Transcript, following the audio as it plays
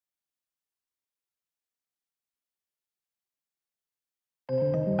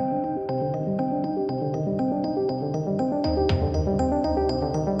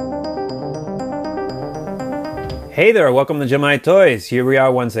Hey there, welcome to GemIIToys. Here we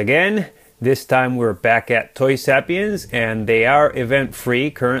are once again. This time we're back at Toy Sapiens, and they are event free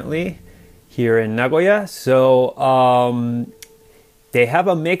currently here in Nagoya. So they have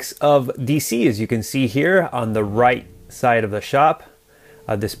a mix of DC, as you can see here on the right side of the shop,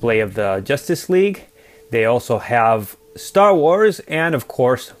 a display of the Justice League. They also have Star Wars and of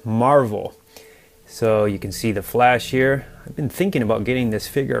course Marvel. So you can see the Flash here. I've been thinking about getting this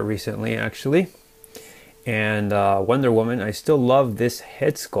figure recently actually. And Wonder Woman, I still love this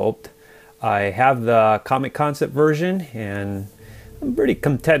head sculpt. I have the comic concept version and I'm pretty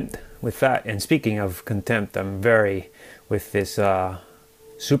content with that. And speaking of contempt, I'm very with this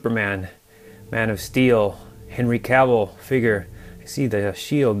Superman, Man of Steel, Henry Cavill figure. I see the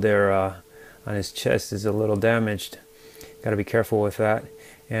shield there on his chest is a little damaged. Got to be careful with that.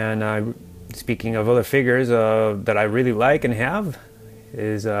 And speaking of other figures that I really like and have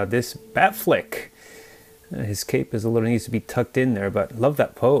is this Batflick. His cape is needs to be tucked in there, but love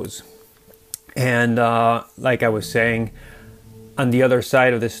that pose. And like I was saying, on the other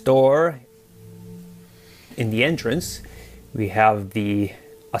side of the store, in the entrance, we have the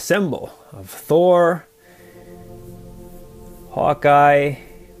assemble of Thor, Hawkeye,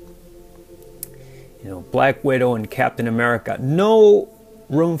 Black Widow, and Captain America. No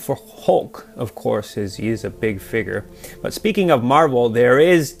room for Hulk, of course, as he is a big figure. But speaking of Marvel, there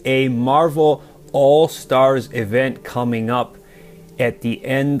is a Marvel All-Stars event coming up at the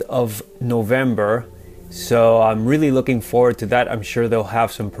end of November, so I'm really looking forward to that. I'm sure they'll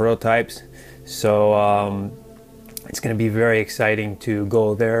have some prototypes, so it's going to be very exciting to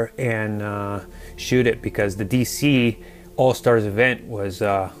go there and shoot it, because the DC All-Stars event was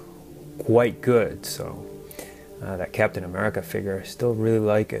quite good. So that Captain America figure, I still really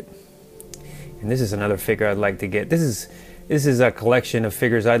like it. And this is another figure I'd like to get. This is a collection of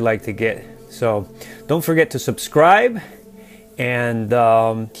figures I'd like to get. So don't forget to subscribe. And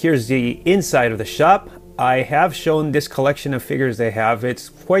here's the inside of the shop. I have shown this collection of figures they have. It's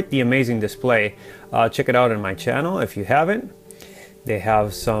quite the amazing display. Check it out on my channel if you haven't. They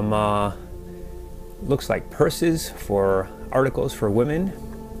have some looks like purses for articles for women.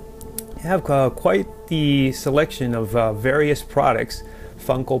 They have quite the selection of various products.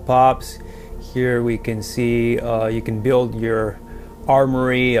 Funko Pops. Here we can see you can build your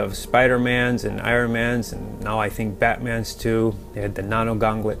armory of Spider-Mans and Iron Mans, and now I think Batman's too. They had the Nano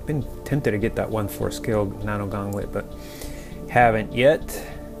Gauntlet. Been tempted to get that 1/4 scale Nano Gauntlet, but haven't yet.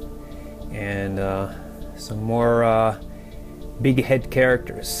 And some more big head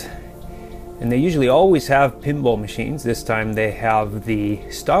characters. And they usually always have pinball machines. This time they have the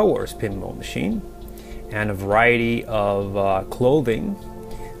Star Wars pinball machine and a variety of clothing.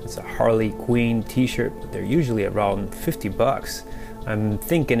 It's a Harley Quinn t-shirt, but they're usually around 50 bucks. I'm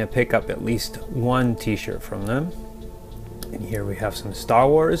thinking to pick up at least one t-shirt from them. And here we have some Star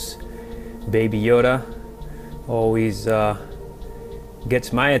Wars. Baby Yoda always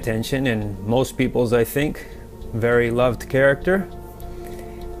gets my attention, and most people's, I think. Very loved character.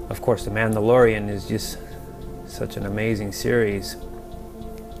 Of course, The Mandalorian is just such an amazing series.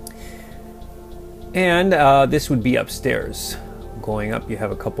 And this would be upstairs. Going up, you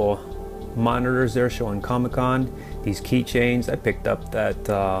have a couple monitors there showing Comic-Con. These keychains. I picked up that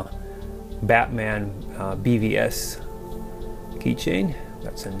Batman BVS keychain.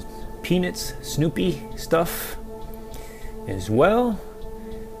 Got some Peanuts, Snoopy stuff as well.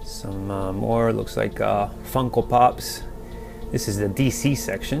 Some more, looks like Funko Pops. This is the DC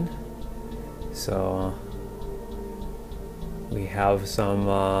section. So we have some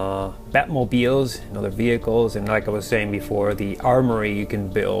Batmobiles and other vehicles, and like I was saying before, the armory you can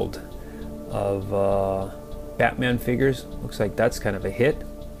build of Batman figures. Looks like that's kind of a hit.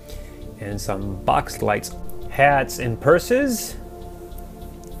 And some box lights, hats, and purses.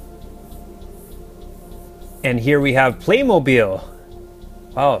 And here we have Playmobil.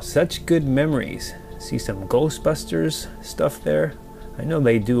 Wow, such good memories. See some Ghostbusters stuff there. I know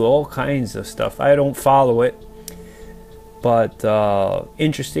they do all kinds of stuff. I don't follow it, but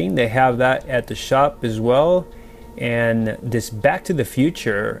interesting. They have that at the shop as well. And this Back to the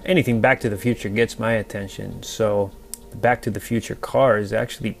Future, anything Back to the Future gets my attention. So the Back to the Future car is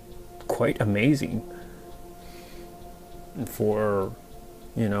actually quite amazing. For,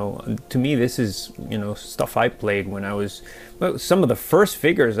 to me, this is, stuff I played when I was, well, some of the first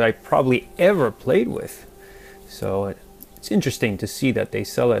figures I probably ever played with. So it's interesting to see that they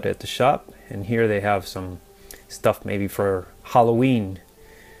sell it at the shop. And here they have some stuff maybe for Halloween.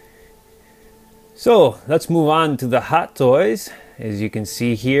 So let's move on to the Hot Toys. As you can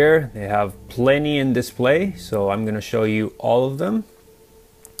see here, they have plenty in display, so I'm going to show you all of them.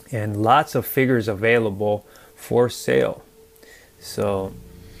 And lots of figures available for sale. So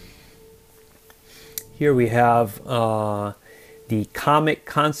here we have the comic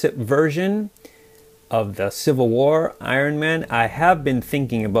concept version of the Civil War Iron Man. I have been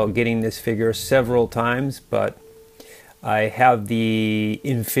thinking about getting this figure several times, but I have the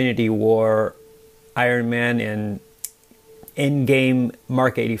Infinity War Iron Man and Endgame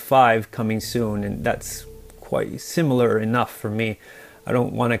Mark 85 coming soon, and that's quite similar enough for me. I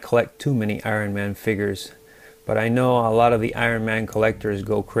don't want to collect too many Iron Man figures, but I know a lot of the Iron Man collectors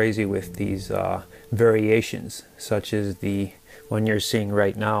go crazy with these variations, such as the one you're seeing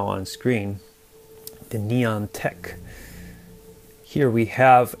right now on screen, the Neon Tech. Here we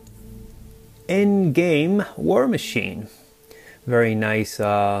have Endgame War Machine. Very nice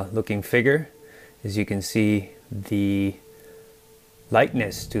looking figure. As you can see, the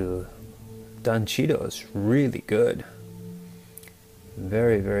likeness to Don Cheeto is really good.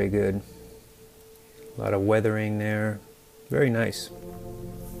 Very, very good. A lot of weathering there. Very nice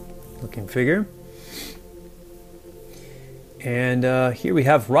looking figure. And here we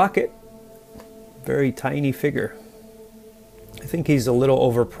have Rocket. Very tiny figure. I think he's a little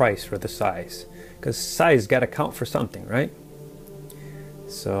overpriced for the size, because size got to count for something, right?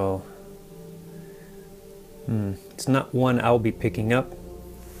 So it's not one I'll be picking up,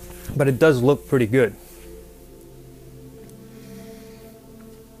 but it does look pretty good.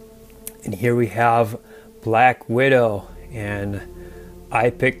 And here we have Black Widow, and I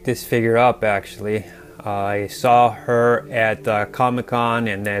picked this figure up actually. I saw her at Comic-Con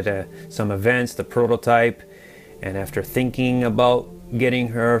and at some events, the prototype, and after thinking about getting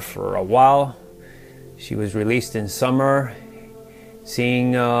her for a while, she was released in summer.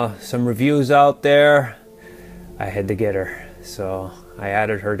 Seeing some reviews out there, I had to get her. So I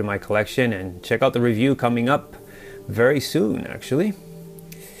added her to my collection, and check out the review coming up very soon actually.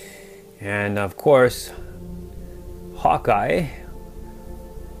 And of course, Hawkeye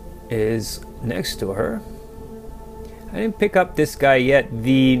is next to her. I didn't pick up this guy yet.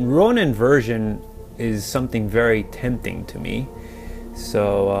 The Ronin version is something very tempting to me.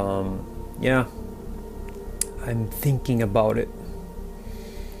 So yeah, I'm thinking about it.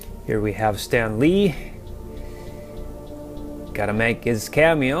 Here we have Stan Lee. Gotta make his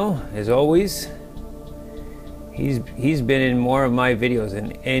cameo as always. He's been in more of my videos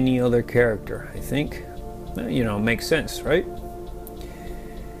than any other character, I think. You know, makes sense, right?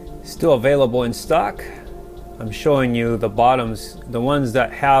 Still available in stock. I'm showing you the bottoms, the ones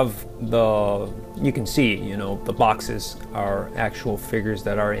that have the, you can see, you know, the boxes are actual figures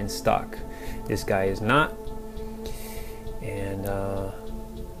that are in stock. This guy is not. And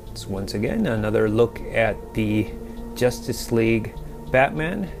it's once again another look at the Justice League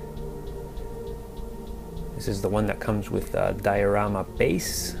Batman. This is the one that comes with a diorama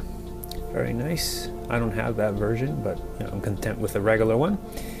base. Very nice. I don't have that version, but you know, I'm content with the regular one.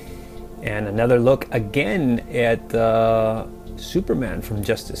 And another look again at Superman from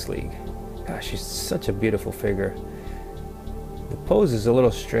Justice League. Gosh, he's such a beautiful figure. The pose is a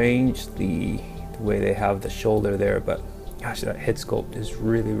little strange, the way they have the shoulder there, but gosh, that head sculpt is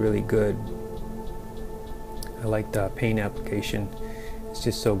really, really good. I like the paint application. It's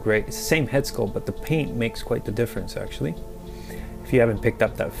just so great. It's the same head sculpt, but the paint makes quite the difference actually. If you haven't picked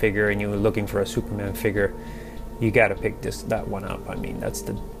up that figure and you're looking for a Superman figure, you got to pick that one up. I mean, that's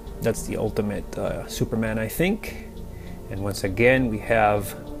the ultimate Superman, I think. And once again, we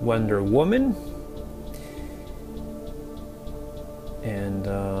have Wonder Woman. And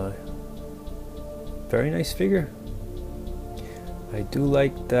very nice figure. I do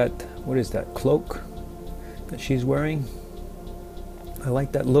like that, what is that, cloak that she's wearing? I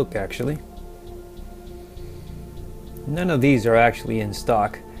like that look actually. None of these are actually in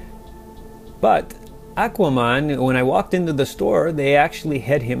stock, but Aquaman, when I walked into the store, they actually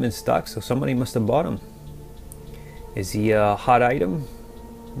had him in stock, so somebody must have bought him. Is he a hot item?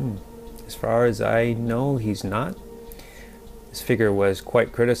 As far as I know, he's not. This figure was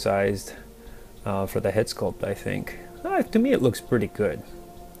quite criticized for the head sculpt, I think. To me, it looks pretty good.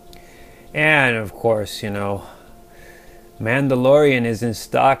 And of course, you know, Mandalorian is in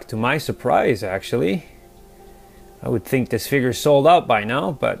stock, to my surprise actually. I would think this figure's sold out by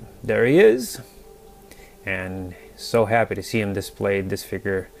now, but there he is. And so happy to see him displayed, this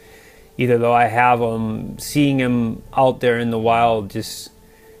figure. Either though I have him, seeing him out there in the wild just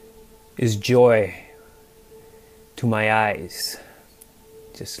is joy to my eyes.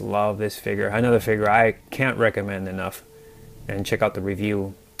 Just love this figure. Another figure I can't recommend enough. And check out the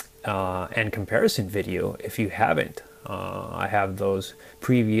review and comparison video if you haven't. I have those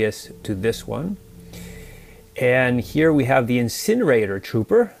previous to this one. And here we have the Incinerator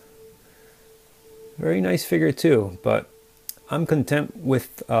Trooper. Very nice figure too, but I'm content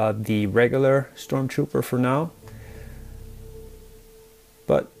with the regular Stormtrooper for now.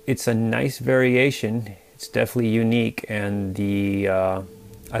 But it's a nice variation. It's definitely unique, and the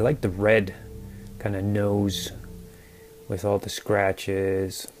I like the red kind of nose with all the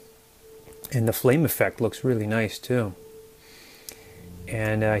scratches, and the flame effect looks really nice too.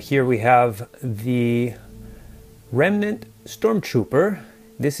 And here we have the Remnant Stormtrooper.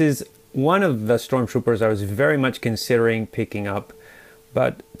 This is one of the Stormtroopers I was very much considering picking up,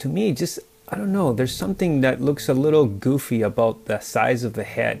 but to me, just, I don't know, there's something that looks a little goofy about the size of the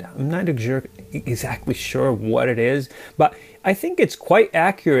head. I'm not exactly sure what it is, but I think it's quite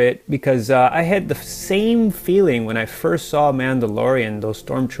accurate, because I had the same feeling when I first saw Mandalorian, those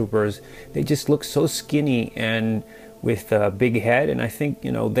Stormtroopers. They just look so skinny and with a big head, and I think,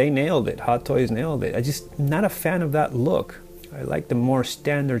 you know, they nailed it. Hot Toys nailed it. I just not a fan of that look. I like the more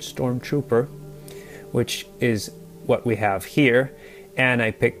standard Stormtrooper, which is what we have here, and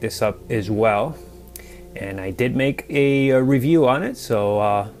I picked this up as well, and I did make a review on it,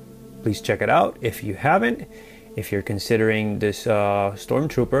 so please check it out if you haven't. If you're considering this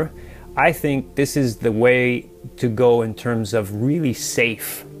Stormtrooper, I think this is the way to go in terms of really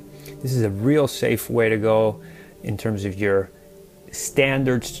safe. This is a real safe way to go in terms of your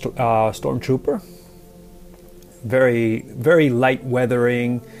standard Stormtrooper. Very, very light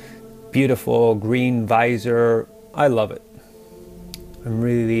weathering, beautiful green visor. I love it. I'm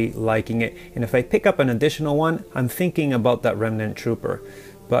really liking it. And if I pick up an additional one, I'm thinking about that Remnant Trooper,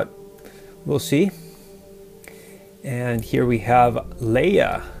 but we'll see. And here we have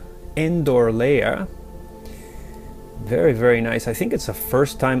Leia, Endor Leia. Very, very nice. I think it's the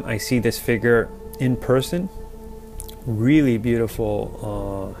first time I see this figure in person. Really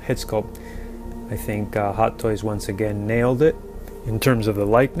beautiful head sculpt. I think Hot Toys once again nailed it in terms of the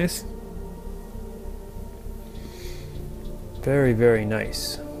likeness. Very, very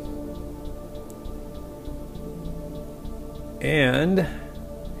nice. And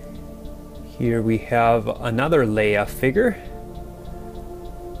here we have another Leia figure.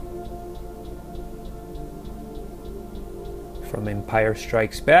 From Empire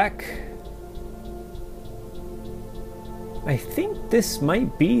Strikes Back. I think this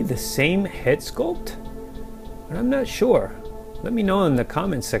might be the same head sculpt, but I'm not sure. Let me know in the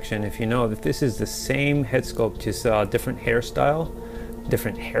comments section if you know that this is the same head sculpt, just different hairstyle,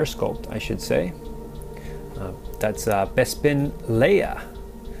 different hair sculpt, I should say. That's Bespin Leia.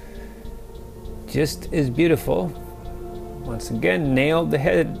 Just as beautiful. Once again, nailed the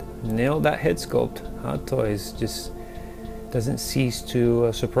head, nailed that head sculpt. Hot Toys just doesn't cease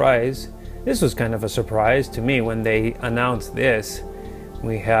to surprise. This was kind of a surprise to me when they announced this.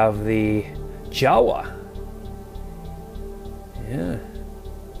 We have the Jawa. Yeah.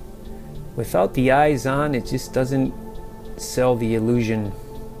 Without the eyes on, it just doesn't sell the illusion.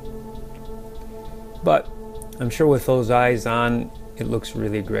 But I'm sure with those eyes on, it looks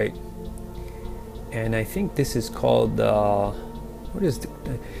really great. And I think this is called, what is the,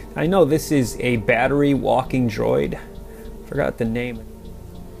 I know this is a battery walking droid. Forgot the name.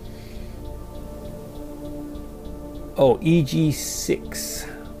 Oh, EG6.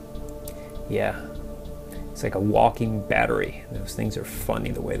 Yeah, it's like a walking battery. Those things are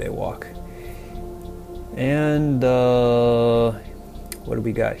funny the way they walk. And what do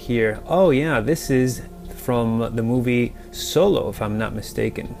we got here? Oh yeah, this is from the movie Solo, if I'm not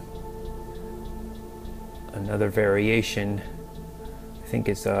mistaken. Another variation. I think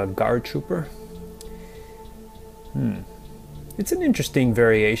it's a guard trooper. It's an interesting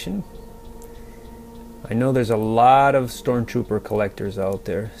variation. I know there's a lot of Stormtrooper collectors out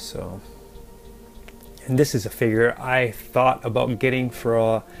there, so. And this is a figure I thought about getting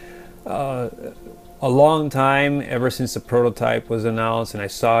for a long time, ever since the prototype was announced and I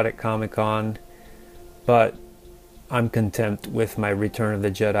saw it at Comic-Con. But I'm content with my Return of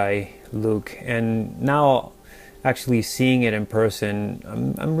the Jedi Luke, and now actually seeing it in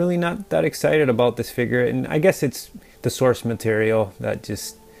person, I'm really not that excited about this figure. And I guess it's the source material that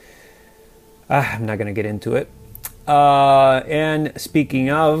just, I'm not gonna get into it. And speaking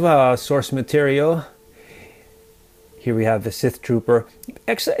of source material, here we have the Sith Trooper.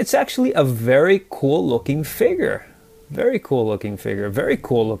 It's actually a very cool looking figure. Very cool looking figure. Very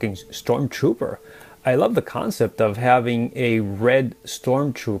cool looking Stormtrooper. I love the concept of having a red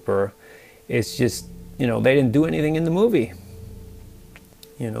Stormtrooper. It's just, you know, they didn't do anything in the movie.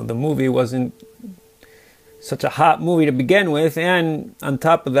 You know, the movie wasn't such a hot movie to begin with, and on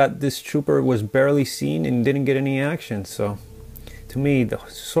top of that, this trooper was barely seen and didn't get any action. So to me, the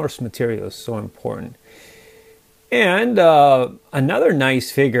source material is so important. And another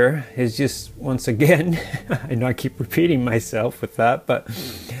nice figure is just, once again, I know I keep repeating myself with that, but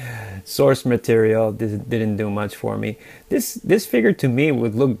source material didn't do much for me. This figure to me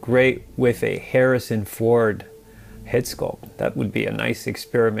would look great with a Harrison Ford head sculpt. That would be a nice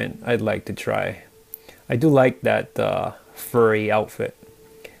experiment I'd like to try. I do like that furry outfit.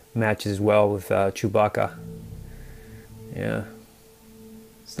 Matches well with Chewbacca. Yeah.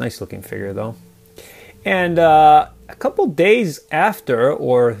 It's a nice looking figure though. And a couple days after,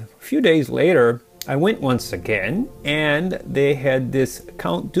 or a few days later, I went once again and they had this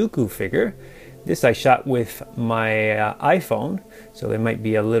Count Dooku figure. This I shot with my iPhone, so there might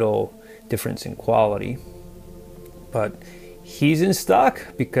be a little difference in quality. But he's in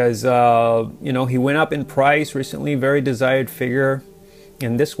stock because, you know, he went up in price recently, very desired figure.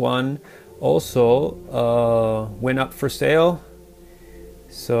 And this one also went up for sale.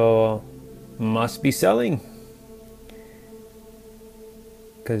 So must be selling,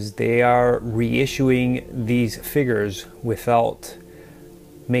 because they are reissuing these figures without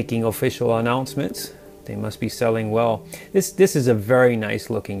making official announcements. They must be selling well. This is a very nice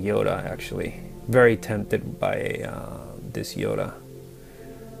looking Yoda, actually. Very tempted by this Yoda.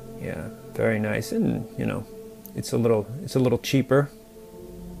 Yeah, very nice, and you know, it's a little cheaper.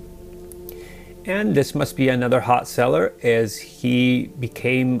 And this must be another hot seller as he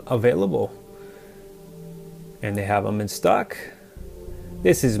became available. And they have them in stock.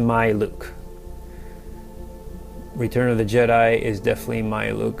 This is my Luke. Return of the Jedi is definitely my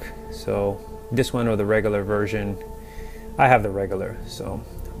Luke. So this one or the regular version. I have the regular, so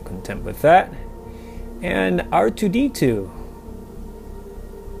I'm content with that. And R2-D2.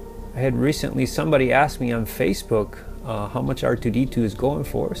 I had recently somebody asked me on Facebook how much R2-D2 is going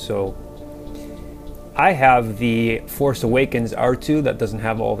for. So I have the Force Awakens R2 that doesn't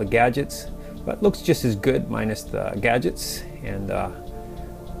have all the gadgets, but looks just as good minus the gadgets and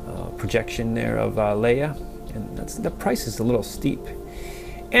projection there of Leia. And the price is a little steep.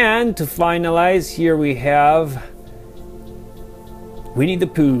 And to finalize, here we have Winnie the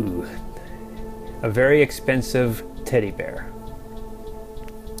Pooh, a very expensive teddy bear.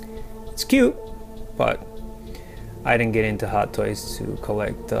 It's cute, but I didn't get into Hot Toys to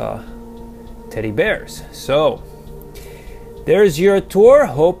collect teddy bears. So there's your tour.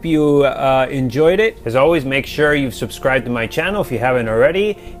 Hope you enjoyed it. As always, make sure you've subscribed to my channel if you haven't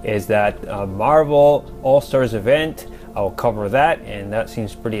already. Is that Marvel All-Stars event. I'll cover that, and that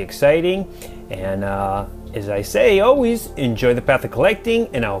seems pretty exciting. And as I say always, enjoy the path of collecting,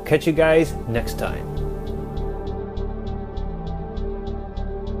 and I'll catch you guys next time.